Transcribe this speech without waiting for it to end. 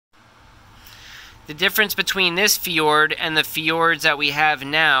The difference between this fjord and the fjords that we have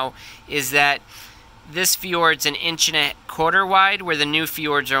now is that this fjord's 1.25 inches wide, where the new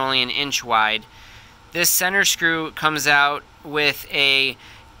fjords are only 1 inch wide. This center screw comes out with a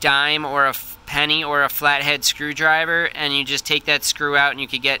dime or a penny or a flathead screwdriver, and you just take that screw out and you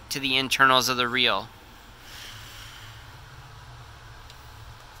can get to the internals of the reel.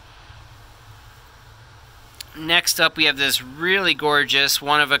 Next up, we have this really gorgeous,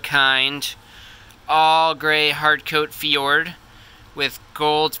 one-of-a-kind, all-gray hardcoat fjord with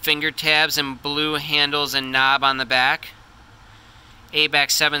gold finger tabs and blue handles and knob on the back.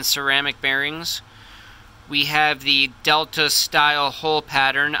 ABAC 7 ceramic bearings. We have the Delta style hole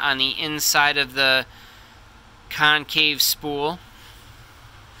pattern on the inside of the concave spool.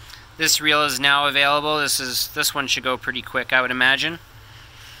 This reel is now available. This one should go pretty quick, I would imagine.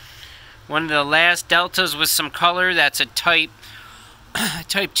 One of the last Deltas with some color. That's a type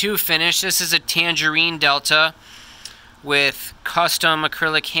 2 finish. This is a tangerine Delta with custom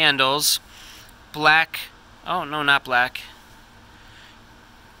acrylic handles. Black. Oh no, not black.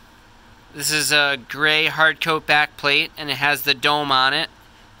 This is a gray hardcoat back plate, and it has the dome on it.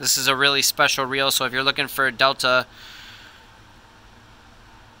 This is a really special reel, so if you're looking for a Delta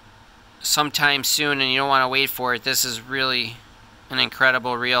sometime soon and you don't want to wait for it, this is really an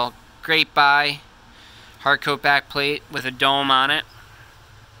incredible reel. Great buy. Hardcoat back plate with a dome on it.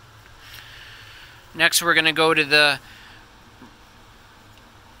 Next, we're going to go to the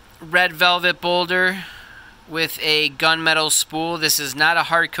red velvet boulder with a gunmetal spool. This is not a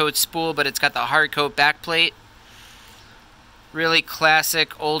hardcoat spool, but it's got the hardcoat back plate. Really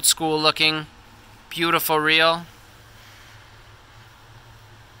classic, old school looking, beautiful reel.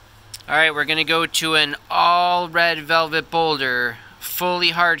 Alright, we're going to go to an all red velvet boulder,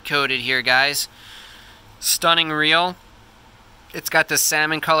 fully hard coated here, guys. Stunning reel. It's got the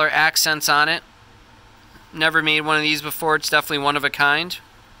salmon color accents on it. Never made one of these before. It's definitely one of a kind.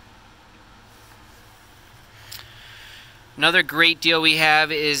 Another great deal we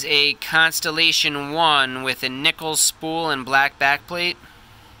have is a Constellation 1 with a nickel spool and black backplate.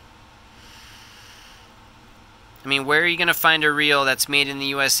 I mean, where are you going to find a reel that's made in the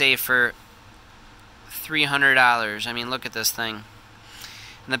USA for $300? I mean, look at this thing.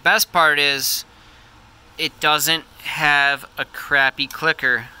 And the best part is it doesn't have a crappy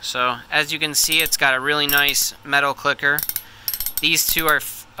clicker. So as you can see, it's got a really nice metal clicker. These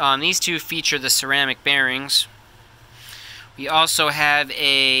two feature the ceramic bearings. We also have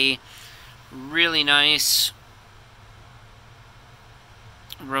a really nice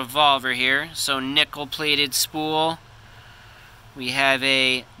revolver here. So nickel plated spool. We have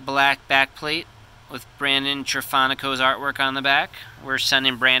a black back plate with Brandon Trafonico's artwork on the back. We're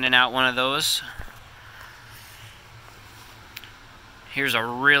sending Brandon out one of those. Here's a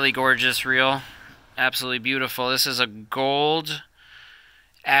really gorgeous reel. Absolutely beautiful. This is a gold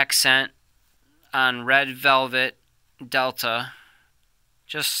accent on red velvet Delta.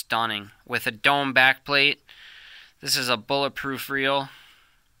 Just stunning. With a dome backplate. This is a bulletproof reel.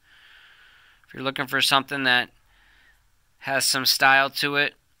 If you're looking for something that has some style to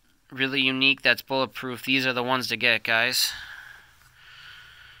it, really unique, that's bulletproof, these are the ones to get, guys.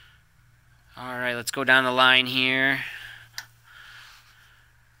 Alright, let's go down the line here.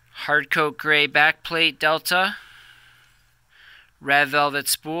 Hardcoat gray backplate Delta. Red velvet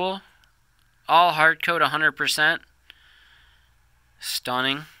spool. All hardcoat 100%.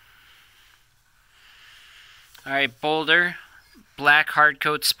 Stunning. Alright, boulder. Black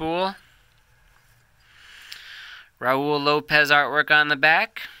hardcoat spool. Raul Lopez artwork on the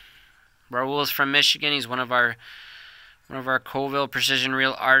back. Raul is from Michigan. He's one of our Colville precision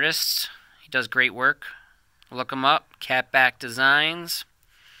reel artists. He does great work. Look him up. Catback Designs.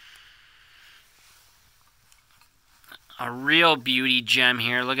 A real beauty gem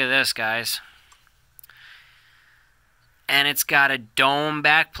here. Look at this, guys. And it's got a dome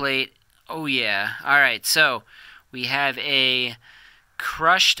backplate. Oh yeah. Alright, so we have a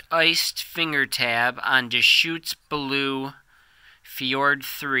crushed iced finger tab on Deschutes Blue Fjord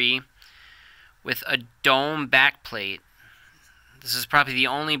 3 with a dome backplate. This is probably the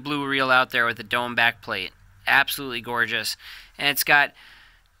only blue reel out there with a dome backplate. Absolutely gorgeous. And it's got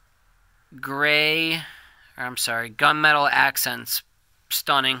gunmetal accents.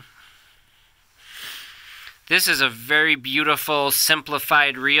 Stunning. This is a very beautiful,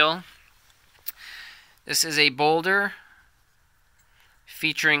 simplified reel. This is a boulder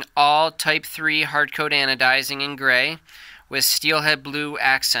featuring all Type 3 hardcoat anodizing in gray with steelhead blue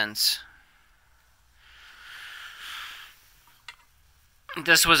accents.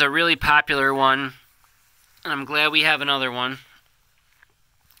 This was a really popular one, and I'm glad we have another one.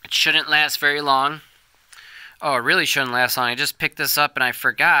 It shouldn't last very long. Oh, it really shouldn't last long. I just picked this up and I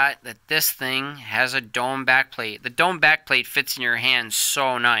forgot that this thing has a dome backplate. The dome backplate fits in your hand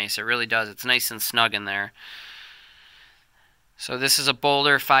so nice. It really does. It's nice and snug in there. So this is a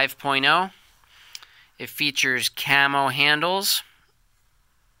Boulder 5.0. It features camo handles,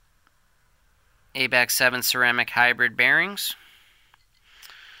 ABAC 7 ceramic hybrid bearings,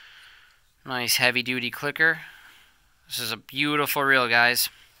 nice heavy-duty clicker. This is a beautiful reel, guys.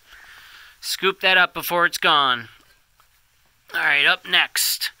 Scoop that up before it's gone. Alright, up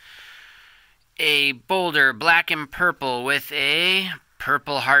next, a Boulder black and purple with a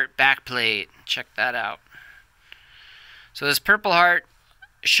Purple Heart backplate. Check that out. So this Purple Heart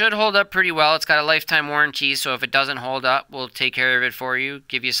should hold up pretty well. It's got a lifetime warranty, so if it doesn't hold up, we'll take care of it for you,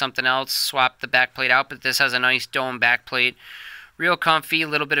 give you something else, swap the backplate out. But this has a nice dome backplate. Real comfy, a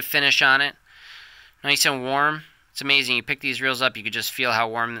little bit of finish on it. Nice and warm. It's amazing. You pick these reels up, you can just feel how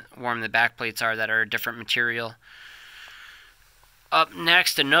warm the backplates are that are a different material. Up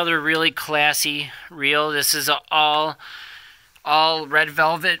next, another really classy reel. This is all red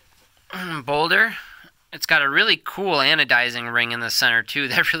velvet Boulder. It's got a really cool anodizing ring in the center too.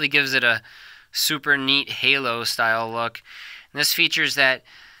 That really gives it a super neat halo style look. And this features that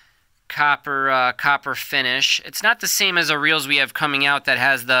copper finish. It's not the same as the reels we have coming out that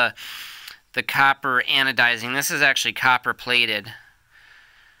has the copper anodizing. This is actually copper plated.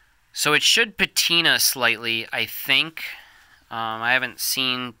 So it should patina slightly, I think. I haven't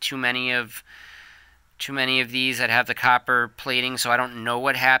seen too many of these that have the copper plating, so I don't know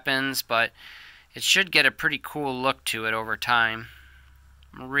what happens, but it should get a pretty cool look to it over time.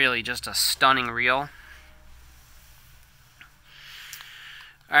 Really just a stunning reel.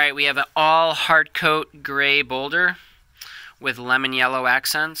 Alright, we have an all hard coat gray Boulder with lemon yellow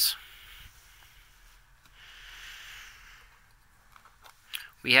accents.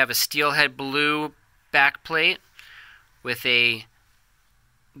 We have a steelhead blue backplate with a,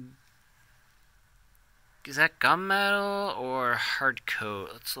 is that gunmetal or hard coat?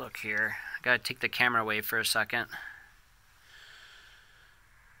 Let's look here. I gotta take the camera away for a second.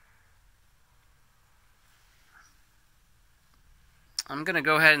 I'm gonna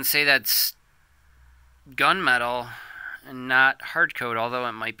go ahead and say that's gunmetal and not hard coat, although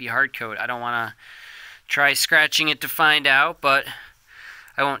it might be hard coat. I don't want to try scratching it to find out, but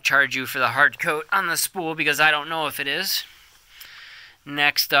I won't charge you for the hard coat on the spool because I don't know if it is.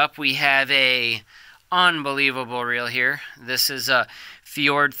 Next up, we have a unbelievable reel here. This is a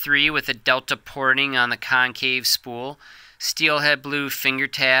Fjord 3 with a delta porting on the concave spool, steelhead blue finger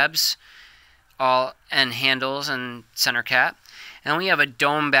tabs, and handles and center cap. And we have a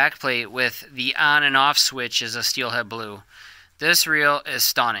dome backplate with the on and off switch is a steelhead blue. This reel is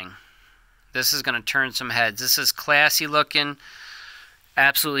stunning. This is going to turn some heads. This is classy looking,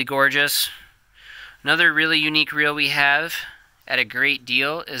 absolutely gorgeous. Another really unique reel we have at a great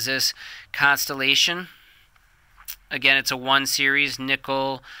deal is this Constellation. Again, it's a 1 series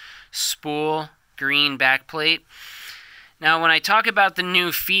nickel spool, green backplate. Now, when I talk about the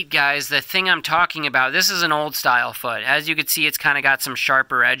new feet, guys, the thing I'm talking about, this is an old style foot. As you can see, it's kind of got some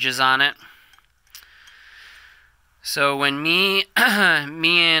sharper edges on it. So when me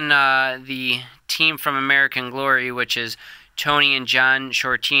and the team from American Glory, which is Tony and John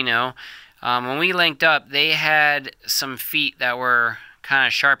Shortino, when we linked up, they had some feet that were kind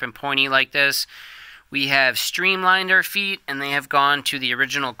of sharp and pointy like this. We have streamlined our feet, and they have gone to the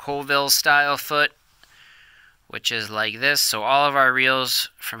original Colville style foot, which is like this. So all of our reels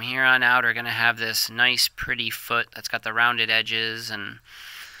from here on out are going to have this nice, pretty foot that's got the rounded edges and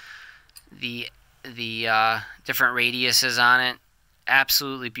the different radiuses on it.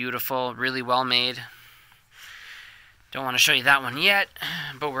 Absolutely beautiful, really well made. Don't want to show you that one yet,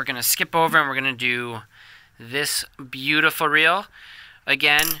 but we're going to skip over and we're going to do this beautiful reel.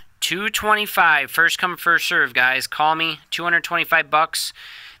 Again, $225, first come, first serve, guys. Call me, $225.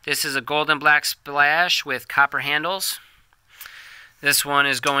 This is a golden black splash with copper handles. This one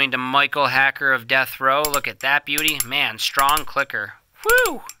is going to Michael Hacker of Death Row. Look at that beauty. Man, strong clicker.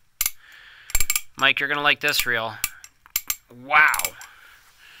 Woo! Mike, you're going to like this reel. Wow.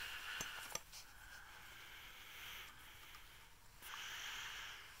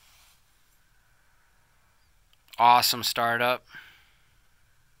 Awesome startup.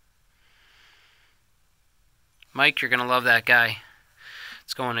 Mike, you're going to love that guy.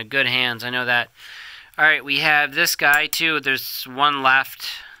 It's going to good hands. I know that. Alright, we have this guy too. There's one left.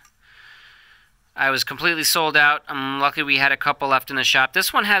 I was completely sold out. I'm lucky we had a couple left in the shop.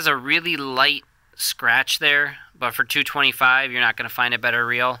 This one has a really light scratch there, but for $225, you're not going to find a better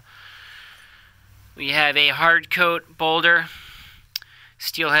reel. We have a hard coat Boulder,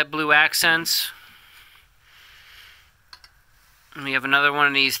 steelhead blue accents. And we have another one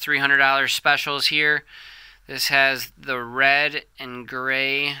of these $300 specials here. This has the red and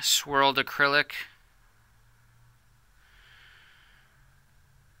gray swirled acrylic.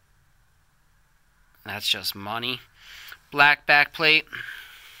 That's just money. Black backplate.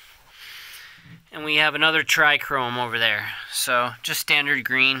 And we have another trichrome over there. So just standard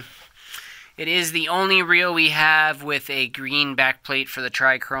green. It is the only reel we have with a green backplate for the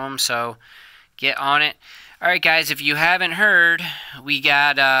trichrome, so get on it. Alright guys, if you haven't heard, we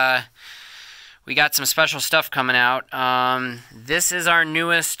got some special stuff coming out. This is our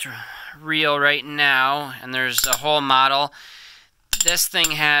newest reel right now, and there's a whole model. This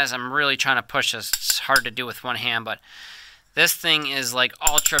thing has, I'm really trying to push this, it's hard to do with one hand, but this thing is like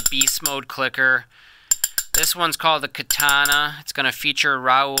ultra beast mode clicker. This one's called the Katana. It's going to feature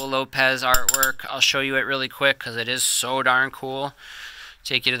Raul Lopez artwork. I'll show you it really quick because it is so darn cool.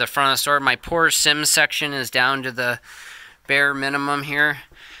 Take you to the front of the store. My poor Sims section is down to the bare minimum here.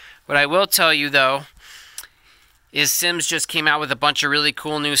 What I will tell you though is Sims just came out with a bunch of really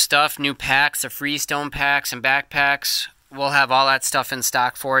cool new stuff, new packs, the Freestone packs and backpacks. We'll have all that stuff in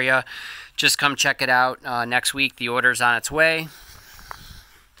stock for you. Just come check it out next week. The order's on its way.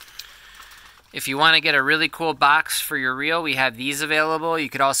 If you want to get a really cool box for your reel, we have these available. You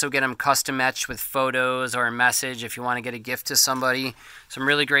could also get them custom etched with photos or a message if you want to get a gift to somebody. Some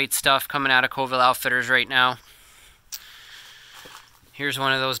really great stuff coming out of Coville Outfitters right now. Here's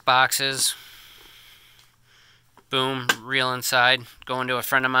one of those boxes. Boom, reel inside. Going to a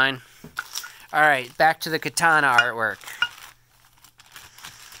friend of mine. Alright, back to the Katana artwork.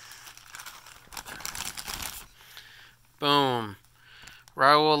 Boom.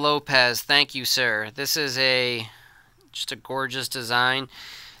 Raul Lopez, thank you, sir. This is just a gorgeous design.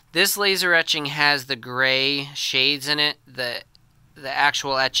 This laser etching has the gray shades in it. The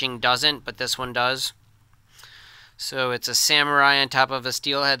actual etching doesn't, but this one does. So it's a samurai on top of a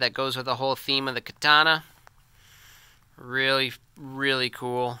steelhead that goes with the whole theme of the katana. Really, really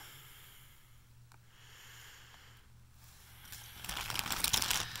cool.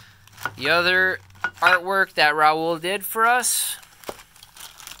 The other artwork that Raul did for us,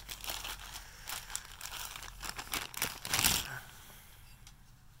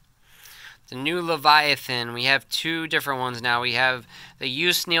 the new Leviathan. We have two different ones now. We have the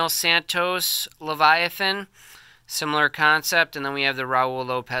Yusniel Santos Leviathan, similar concept, and then we have the Raul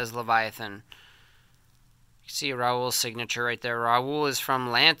Lopez Leviathan. You see Raul's signature right there. Raul is from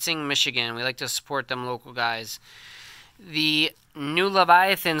Lansing, Michigan. We like to support them local guys. The new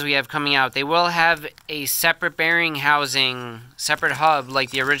Leviathans we have coming out, they will have a separate bearing housing, separate hub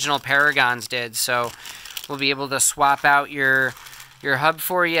like the original Paragons did. So we'll be able to swap out your hub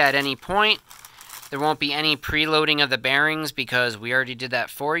for you at any point. There won't be any preloading of the bearings because we already did that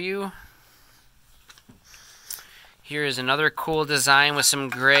for you. Here is another cool design with some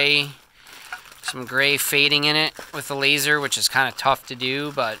gray fading in it with the laser, which is kind of tough to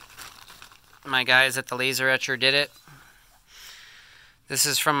do, but my guys at the laser etcher did it. This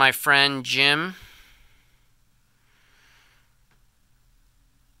is from my friend Jim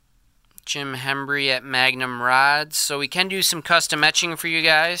Hembry at Magnum Rods. So we can do some custom etching for you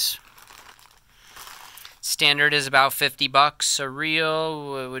guys. Standard is about 50 bucks. A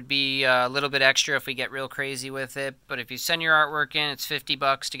reel would be a little bit extra if we get real crazy with it. But if you send your artwork in, it's 50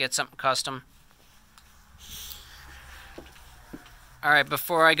 bucks to get something custom. Alright,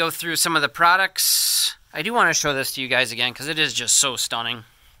 before I go through some of the products, I do want to show this to you guys again because it is just so stunning.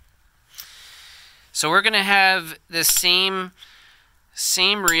 So we're going to have this same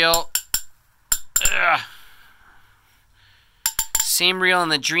reel. Same reel in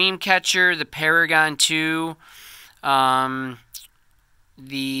the Dreamcatcher, the Paragon 2, Dreamcatcher,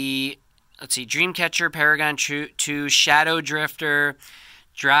 Paragon 2, Shadow Drifter,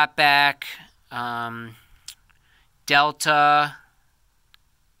 Dropback, Delta,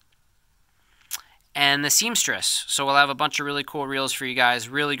 and the Seamstress. So we'll have a bunch of really cool reels for you guys.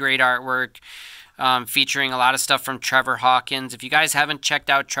 Really great artwork, featuring a lot of stuff from Trevor Hawkins. If you guys haven't checked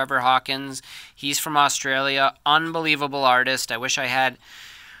out Trevor Hawkins, he's from Australia. Unbelievable artist. I wish I had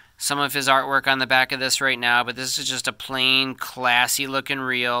some of his artwork on the back of this right now, but this is just a plain, classy looking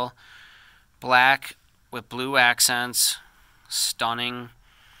reel. Black with blue accents. Stunning.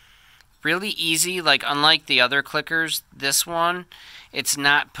 Really easy, like unlike the other clickers, this one, it's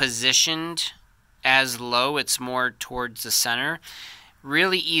not positioned as low, it's more towards the center.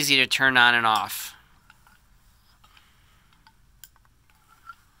 Really easy to turn on and off.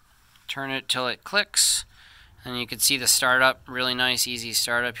 Turn it till it clicks, and you can see the startup. Really nice, easy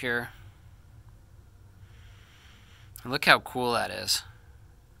startup here. Look how cool that is.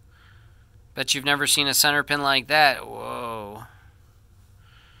 Bet you've never seen a center pin like that. Whoa.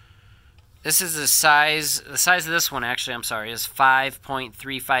 This is the size of this one, actually, I'm sorry, is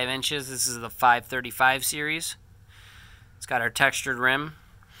 5.35 inches. This is the 535 series. It's got our textured rim.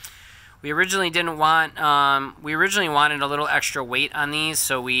 We originally wanted a little extra weight on these,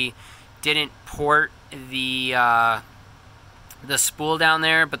 so we didn't port the spool down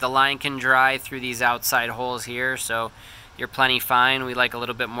there, but the line can dry through these outside holes here, so you're plenty fine. We like a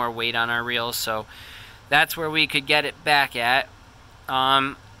little bit more weight on our reels, so that's where we could get it back at.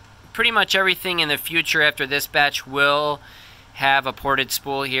 Pretty much everything in the future after this batch will have a ported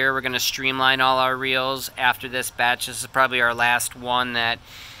spool here. We're going to streamline all our reels after this batch. This is probably our last one that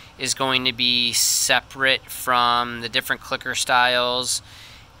is going to be separate from the different clicker styles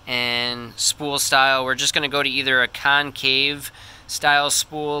and spool style. We're just going to go to either a concave style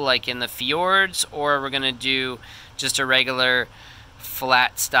spool like in the fjords, or we're going to do just a regular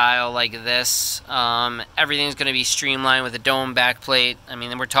flat style like this. Everything's going to be streamlined with a dome back plate. I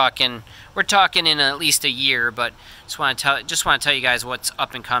mean, we're talking in at least a year, but just want to tell you guys what's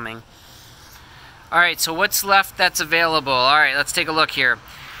up and coming. All right, so what's left that's available? All right, let's take a look here.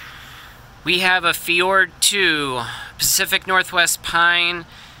 We have a Fjord 2 Pacific Northwest Pine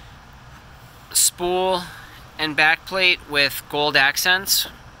spool and back plate with gold accents.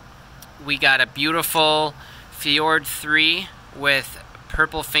 We got a beautiful Fjord 3 with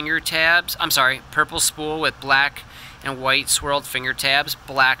purple finger tabs. I'm sorry, purple spool with black and white swirled finger tabs,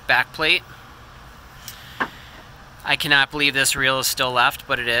 black back plate. I cannot believe this reel is still left,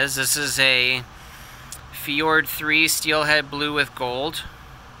 but it is. This is a Fjord 3 steelhead blue with gold.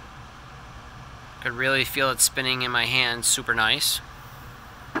 Could really feel it spinning in my hand. Super nice.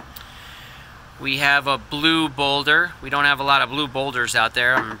 We have a blue boulder. We don't have a lot of blue boulders out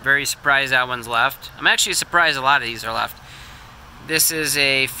there. I'm very surprised that one's left. I'm actually surprised a lot of these are left. This is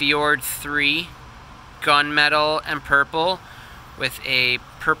a Fjord 3 gunmetal and purple with a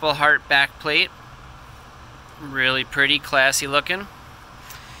purple heart back plate. Really pretty, classy looking.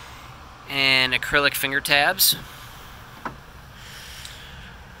 And acrylic finger tabs.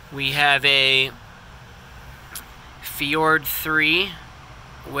 We have a Fjord 3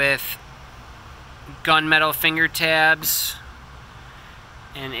 with gunmetal finger tabs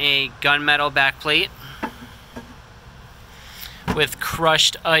and a gunmetal back plate with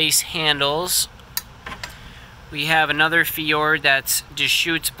crushed ice handles. We have another Fjord that's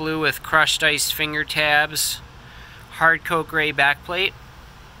Deschutes blue with crushed ice finger tabs, hard coat gray back plate.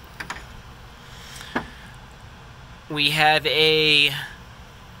 We have a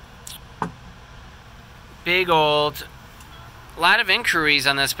big old, lot of inquiries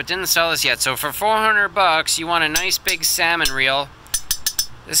on this, but didn't sell this yet. So for 400 bucks, you want a nice big salmon reel.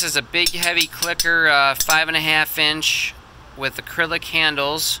 This is a big heavy clicker, 5.5 inch with acrylic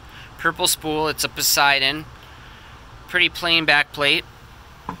handles, purple spool. It's a Poseidon. Pretty plain back plate.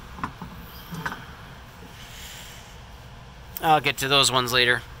 I'll get to those ones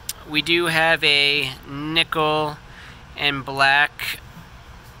later. We do have a nickel and black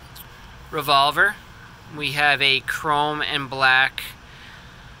revolver. We have a chrome and black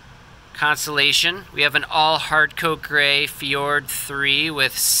Constellation. We have an all hard coat gray Fjord 3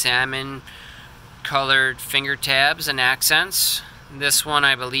 with salmon colored finger tabs and accents. This one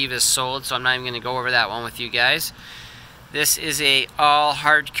I believe is sold, so I'm not even going to go over that one with you guys. This is a all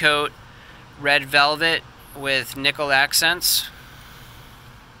hard coat red velvet with nickel accents.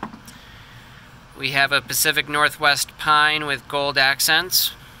 We have a Pacific Northwest pine with gold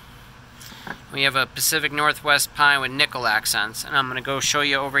accents. We have a Pacific Northwest pine with nickel accents. And I'm going to go show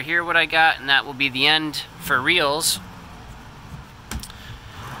you over here what I got, and that will be the end for reels.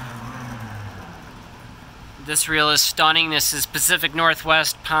 This reel is stunning. This is Pacific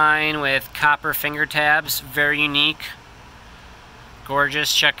Northwest pine with copper finger tabs. Very unique.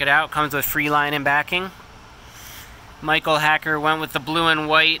 Gorgeous. Check it out. Comes with free line and backing. Michael Hacker went with the blue and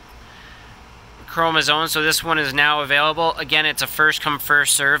white chromosome, so this one is now available. Again, it's a first come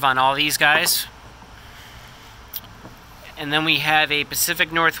first serve on all these guys. And then we have a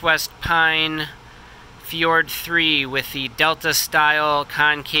Pacific Northwest pine Fjord 3 with the Delta style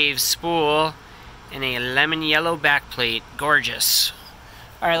concave spool and a lemon yellow back plate. Gorgeous.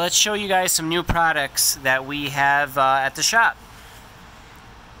 Alright, let's show you guys some new products that we have at the shop.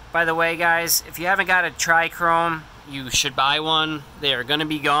 By the way, guys, if you haven't got a trichrome, you should buy one. They are going to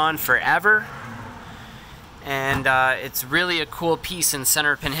be gone forever. And it's really a cool piece in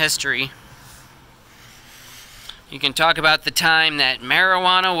Centerpin history. You can talk about the time that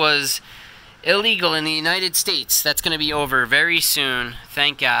marijuana was illegal in the United States. That's going to be over very soon,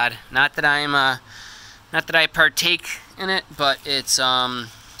 thank God. Not that I partake in it, but it's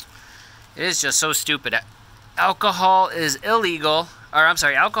It is just so stupid. Alcohol is illegal, or I'm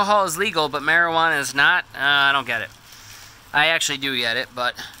sorry, alcohol is legal, but marijuana is not. I don't get it. I actually do get it,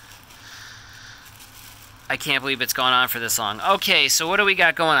 but I can't believe it's gone on for this long. Okay, so what do we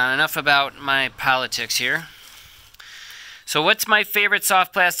got going on? Enough about my politics here. So what's my favorite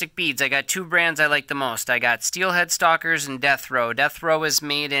soft plastic beads? I got two brands I like the most. I got Steelhead Stalkers and Death Row. Death Row is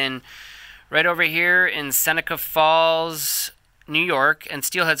made in right over here in Seneca Falls, New York, and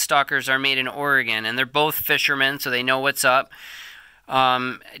Steelhead Stalkers are made in Oregon, and they're both fishermen, so they know what's up.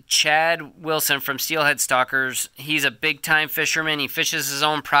 Chad Wilson from Steelhead Stalkers, he's a big-time fisherman. He fishes his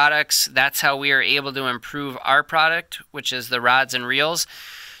own products. That's how we are able to improve our product, which is the rods and reels.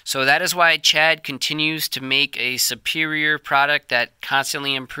 So that is why Chad continues to make a superior product that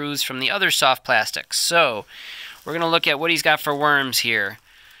constantly improves from the other soft plastics. So we're going to look at what he's got for worms here.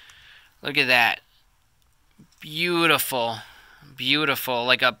 Look at that. Beautiful. Beautiful.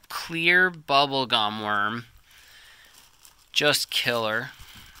 Like a clear bubblegum worm. Just killer.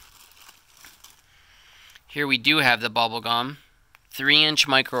 Here we do have the bubblegum. 3-inch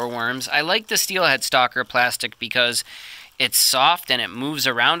micro worms. I like the Steelhead Stalker plastic because it's soft and it moves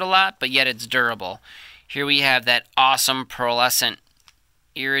around a lot, but yet it's durable. Here we have that awesome pearlescent,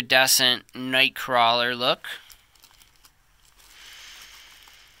 iridescent night crawler look.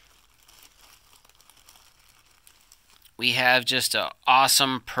 We have just an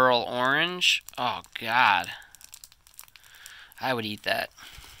awesome pearl orange. Oh, God. I would eat that.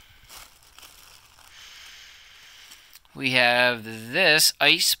 We have this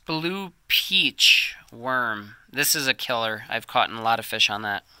ice blue peach worm. This is a killer. I've caught a lot of fish on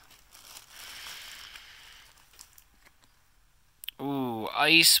that. Ooh,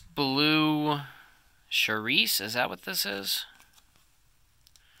 ice blue charisse. Is that what this is?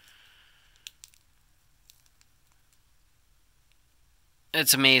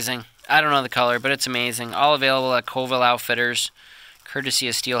 It's amazing. I don't know the color, but it's amazing. All available at Colville Outfitters, courtesy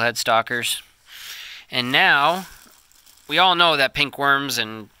of Steelhead Stalkers. And now, we all know that pink worms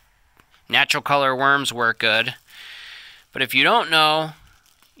and natural color worms work good. But if you don't know,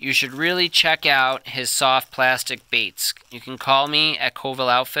 you should really check out his soft plastic baits. You can call me at Colville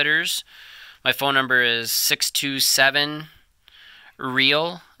Outfitters. My phone number is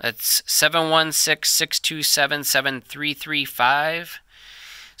 627-REEL. That's 716-627-7335.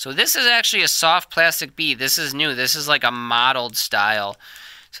 So this is actually a soft plastic bead. This is new. This is like a mottled style.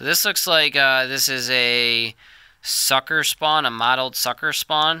 So this looks like this is a sucker spawn, a mottled sucker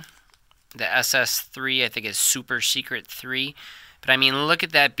spawn. The SS3, I think, is Super Secret 3. But, I mean, look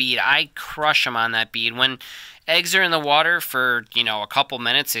at that bead. I crush them on that bead. When eggs are in the water for, you know, a couple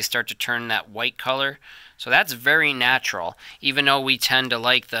minutes, they start to turn that white color. So that's very natural, even though we tend to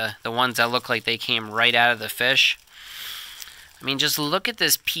like the ones that look like they came right out of the fish. I mean, just look at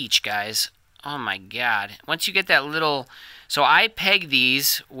this peach, guys. Oh, my God. Once you get that little... So I peg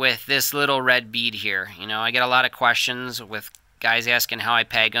these with this little red bead here. You know, I get a lot of questions with guys asking how I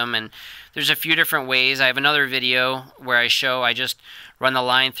peg them, and there's a few different ways. I have another video where I just run the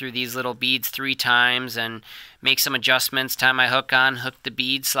line through these little beads 3 times and make some adjustments, tie my hook on, hook the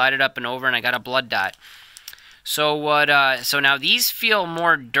bead, slide it up and over, and I got a blood dot. So so now these feel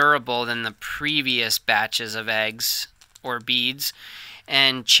more durable than the previous batches of eggs or beads.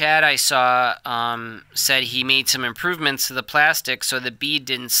 And Chad, I saw, said he made some improvements to the plastic so the bead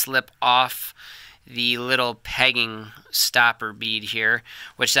didn't slip off the little pegging stopper bead here,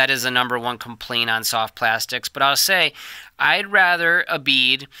 which that is the #1 complaint on soft plastics. But I'll say, I'd rather a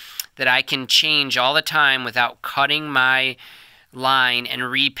bead that I can change all the time without cutting my line and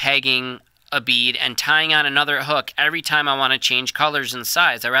re-pegging a bead and tying on another hook every time I want to change colors and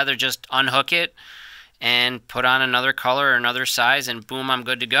size. I'd rather just unhook it and put on another color or another size, and boom, I'm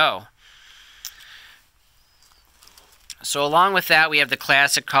good to go. So along with that, we have the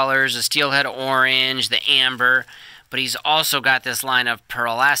classic colors, the steelhead orange, the amber, but he's also got this line of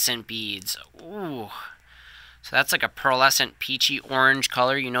pearlescent beads. Ooh. So that's like a pearlescent peachy orange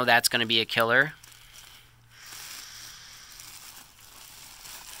color. You know that's going to be a killer.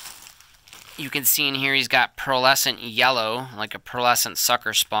 You can see in here he's got pearlescent yellow, like a pearlescent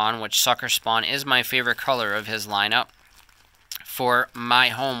sucker spawn, which sucker spawn is my favorite color of his lineup for my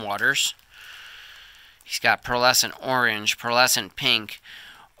home waters. He's got pearlescent orange, pearlescent pink.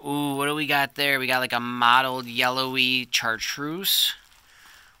 Ooh, what do we got there? We got like a mottled yellowy chartreuse.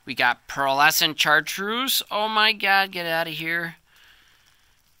 We got pearlescent chartreuse. Oh my God, get out of here.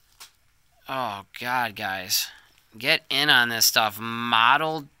 Oh God, guys. Get in on this stuff.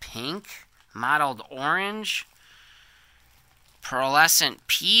 Mottled pink, mottled orange, pearlescent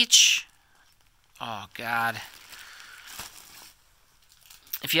peach. Oh God.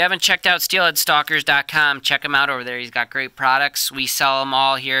 If you haven't checked out steelheadstalkers.com, check him out over there. He's got great products. We sell them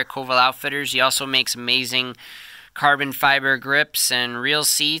all here at Coville Outfitters. He also makes amazing carbon fiber grips and reel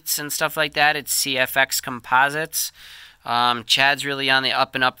seats and stuff like that. It's CFX Composites. Chad's really on the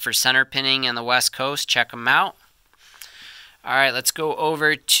up and up for center pinning in the West Coast. Check him out. Alright, let's go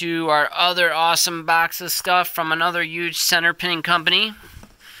over to our other awesome box of stuff from another huge center pinning company.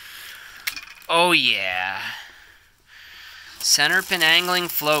 Oh yeah. Centerpin angling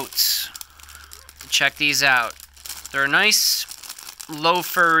floats. Check these out. They're a nice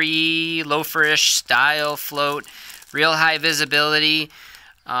loaferish style float. Real high visibility.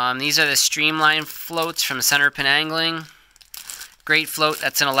 These are the streamline floats from Centerpin Angling. Great float.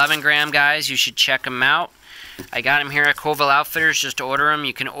 That's an 11 gram, guys. You should check them out. I got them here at Coville Outfitters. Just order them.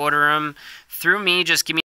 You can order them through me. Just give me